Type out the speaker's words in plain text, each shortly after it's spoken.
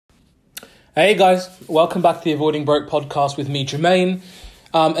Hey guys, welcome back to the Avoiding Broke podcast with me, Jermaine.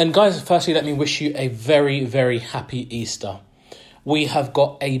 And guys, firstly, let me wish you a very, very happy Easter. We have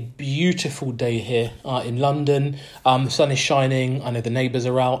got a beautiful day here in London. The sun is shining. I know the neighbours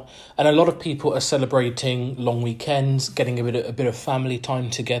are out, and a lot of people are celebrating long weekends, getting a bit of family time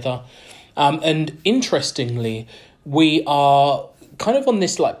together. And interestingly, we are kind of on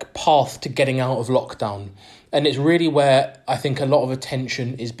this path to getting out of lockdown. And it's really where I think a lot of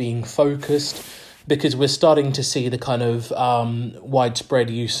attention is being focused, because we're starting to see the kind of widespread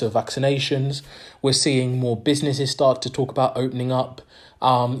use of vaccinations. We're seeing more businesses start to talk about opening up.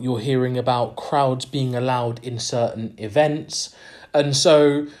 You're hearing about crowds being allowed in certain events. And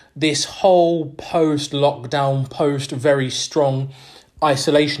so this whole post-lockdown, post-very strong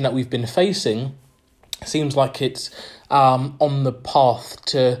isolation that we've been facing seems like it's on the path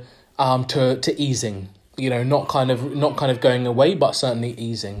to easing. Not kind of going away, but certainly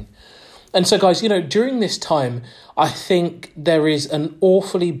easing. And so, guys, during this time, I think there is an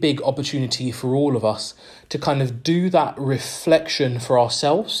awfully big opportunity for all of us to kind of do that reflection for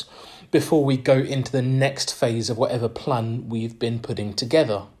ourselves before we go into the next phase of whatever plan we've been putting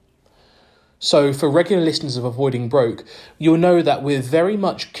together. So for regular listeners of Avoiding Broke, you'll know that we're very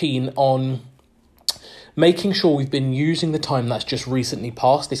much keen on making sure we've been using the time that's just recently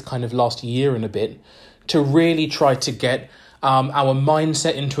passed, this kind of last year and a bit, to really try to get our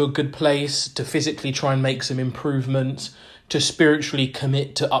mindset into a good place, to physically try and make some improvements, to spiritually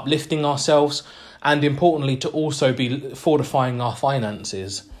commit to uplifting ourselves, and importantly, to also be fortifying our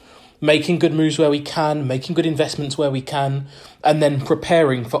finances, making good moves where we can, making good investments where we can, and then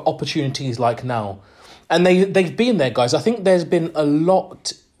preparing for opportunities like now. And they've been there, guys. I think there's been a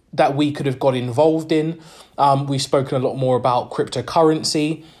lot that we could have got involved in. We've spoken a lot more about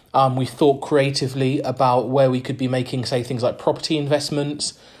cryptocurrency. We've thought creatively about where we could be making, say, things like property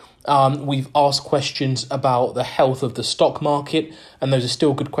investments. We've asked questions about the health of the stock market, and those are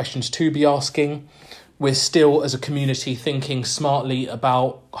still good questions to be asking. We're still, as a community, thinking smartly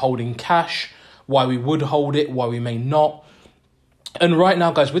about holding cash, why we would hold it, why we may not. And right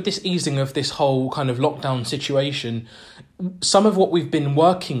now, guys, with this easing of this whole kind of lockdown situation, some of what we've been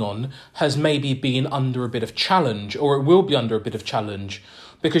working on has maybe been under a bit of challenge, or it will be under a bit of challenge,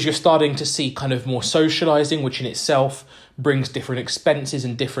 because you're starting to see kind of more socializing, which in itself brings different expenses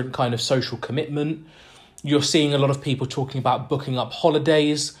and different kind of social commitment. You're seeing a lot of people talking about booking up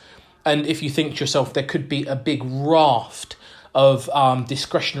holidays. And if you think to yourself, there could be a big raft of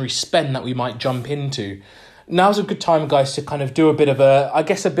discretionary spend that we might jump into. Now's a good time, guys, to kind of do a bit of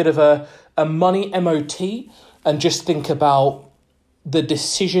a money MOT and just think about the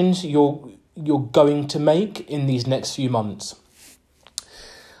decisions you're going to make in these next few months.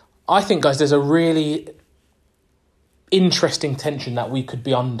 I think, guys, there's a really interesting tension that we could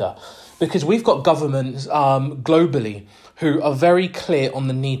be under, because we've got governments globally who are very clear on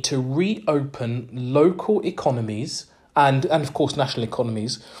the need to reopen local economies and of course national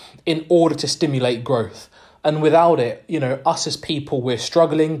economies in order to stimulate growth. And without it, us as people, we're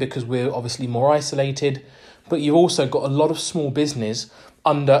struggling because we're obviously more isolated, but you've also got a lot of small business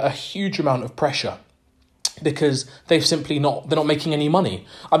under a huge amount of pressure, because they're not making any money.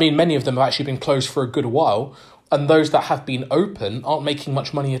 I mean, many of them have actually been closed for a good while, and those that have been open aren't making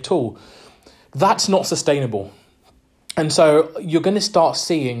much money at all. That's not sustainable. And so you're going to start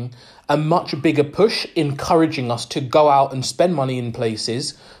seeing a much bigger push encouraging us to go out and spend money in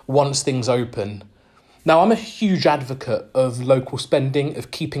places once things open. Now, I'm a huge advocate of local spending, of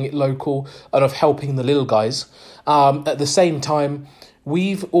keeping it local, and of helping the little guys. At the same time,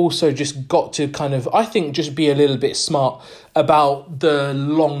 we've also just got to kind of, I think, just be a little bit smart about the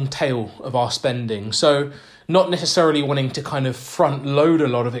long tail of our spending. So not necessarily wanting to kind of front load a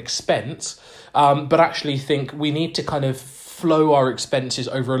lot of expense, but actually think we need to kind of flow our expenses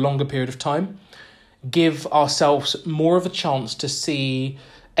over a longer period of time, give ourselves more of a chance to see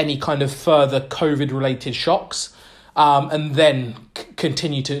any kind of further COVID-related shocks, and then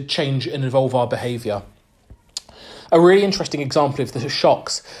continue to change and evolve our behaviour. A really interesting example of the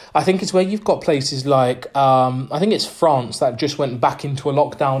shocks, I think, is where you've got places like, I think it's France that just went back into a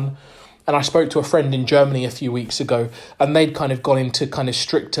lockdown. And I spoke to a friend in Germany a few weeks ago, and they'd kind of gone into kind of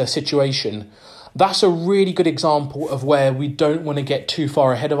stricter situation. That's a really good example of where we don't want to get too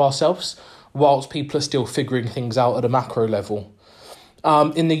far ahead of ourselves whilst people are still figuring things out at a macro level.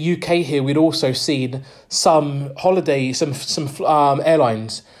 In the UK here, we'd also seen some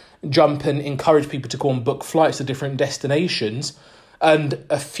airlines jump and encourage people to go and book flights to different destinations. And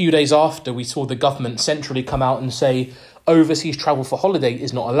a few days after, we saw the government centrally come out and say overseas travel for holiday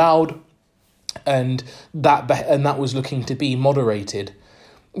is not allowed, and that was looking to be moderated.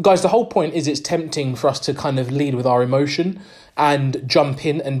 Guys, the whole point is it's tempting for us to kind of lead with our emotion and jump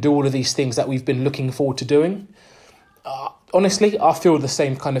in and do all of these things that we've been looking forward to doing. Honestly, I feel the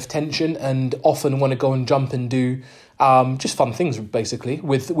same kind of tension and often want to go and jump and do just fun things, basically,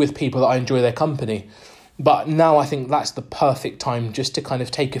 with people that I enjoy their company. But now I think that's the perfect time just to kind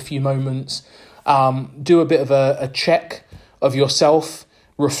of take a few moments, do a bit of a check of yourself,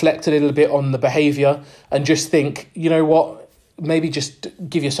 reflect a little bit on the behaviour, and just think, you know what, maybe just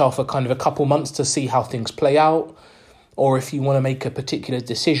give yourself a kind of a couple months to see how things play out. Or if you want to make a particular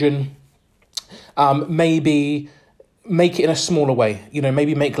decision, maybe make it in a smaller way,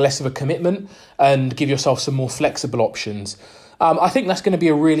 maybe make less of a commitment and give yourself some more flexible options. I think that's going to be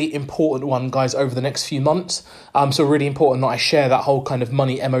a really important one, guys, over the next few months. So really important that I share that whole kind of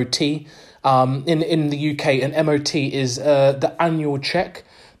money MOT. In the UK, an MOT is the annual check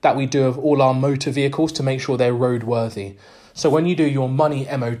that we do of all our motor vehicles to make sure they're roadworthy. So when you do your money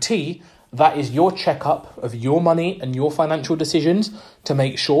MOT, that is your checkup of your money and your financial decisions to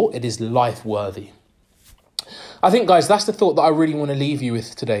make sure it is life worthy. I think, guys, that's the thought that I really want to leave you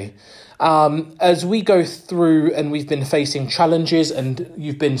with today. As we go through and we've been facing challenges and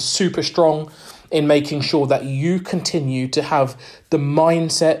you've been super strong in making sure that you continue to have the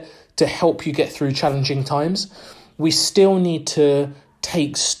mindset to help you get through challenging times, we still need to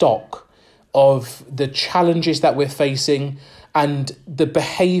take stock of the challenges that we're facing and the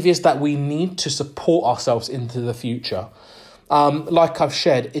behaviours that we need to support ourselves into the future. Like I've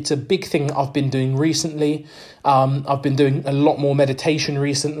shared, it's a big thing I've been doing recently. I've been doing a lot more meditation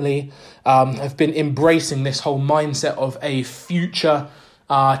recently. I've been embracing this whole mindset of a future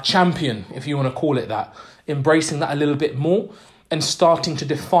champion, if you want to call it that. Embracing that a little bit more and starting to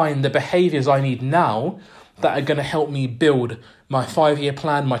define the behaviours I need now that are going to help me build my 5-year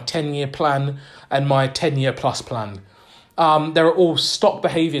plan, my 10-year plan, and my 10-year plus plan. There are all stock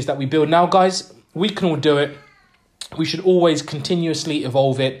behaviours that we build now, guys. We can all do it. We should always continuously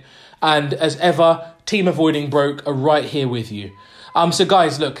evolve it. And as ever, Team Avoiding Broke are right here with you. So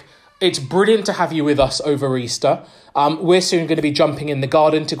guys, look, it's brilliant to have you with us over Easter. We're soon going to be jumping in the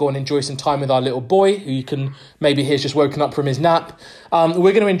garden to go and enjoy some time with our little boy, who you can maybe hear's just woken up from his nap.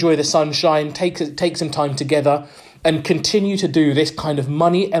 We're going to enjoy the sunshine, take some time together, and continue to do this kind of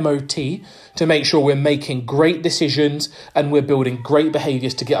money MOT to make sure we're making great decisions and we're building great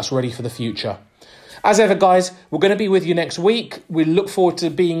behaviours to get us ready for the future. As ever, guys, we're going to be with you next week. We look forward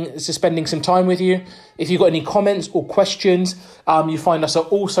to spending some time with you. If you've got any comments or questions, you find us on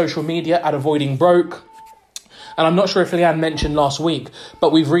all social media at Avoiding Broke. And I'm not sure if Leanne mentioned last week,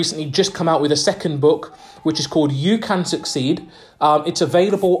 but we've recently just come out with a second book, which is called You Can Succeed. It's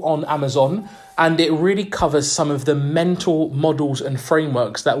available on Amazon, and it really covers some of the mental models and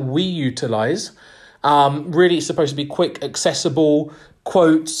frameworks that we utilise. Really, it's supposed to be quick, accessible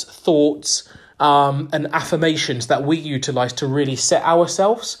quotes, thoughts, and affirmations that we utilise to really set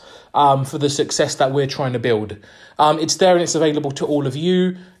ourselves for the success that we're trying to build. It's there and it's available to all of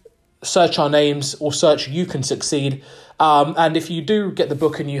you. Search our names or search You Can Succeed. And if you do get the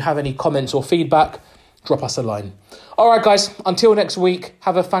book and you have any comments or feedback, drop us a line. All right, guys, until next week,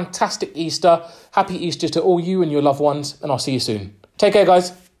 have a fantastic Easter. Happy Easter to all you and your loved ones, and I'll see you soon. Take care,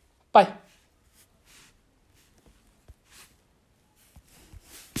 guys. Bye.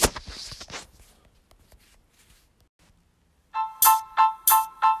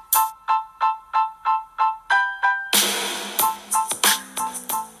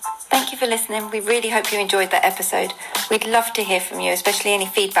 Thank you for listening. We really hope you enjoyed that episode. We'd love to hear from you, especially any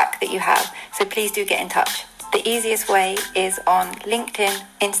feedback that you have. So please do get in touch. The easiest way is on LinkedIn,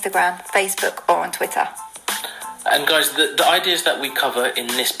 Instagram, Facebook, or on Twitter. And guys, the ideas that we cover in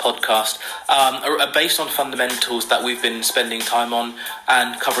this podcast are based on fundamentals that we've been spending time on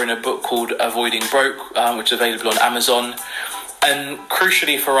and covering a book called Avoiding Broke, which is available on Amazon. And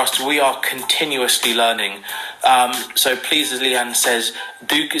crucially for us, we are continuously learning. So please, as Leanne says,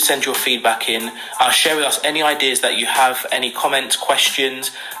 do send your feedback in. Share with us any ideas that you have, any comments, questions,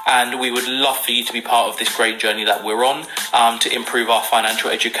 and we would love for you to be part of this great journey that we're on to improve our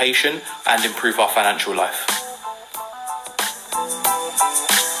financial education and improve our financial life.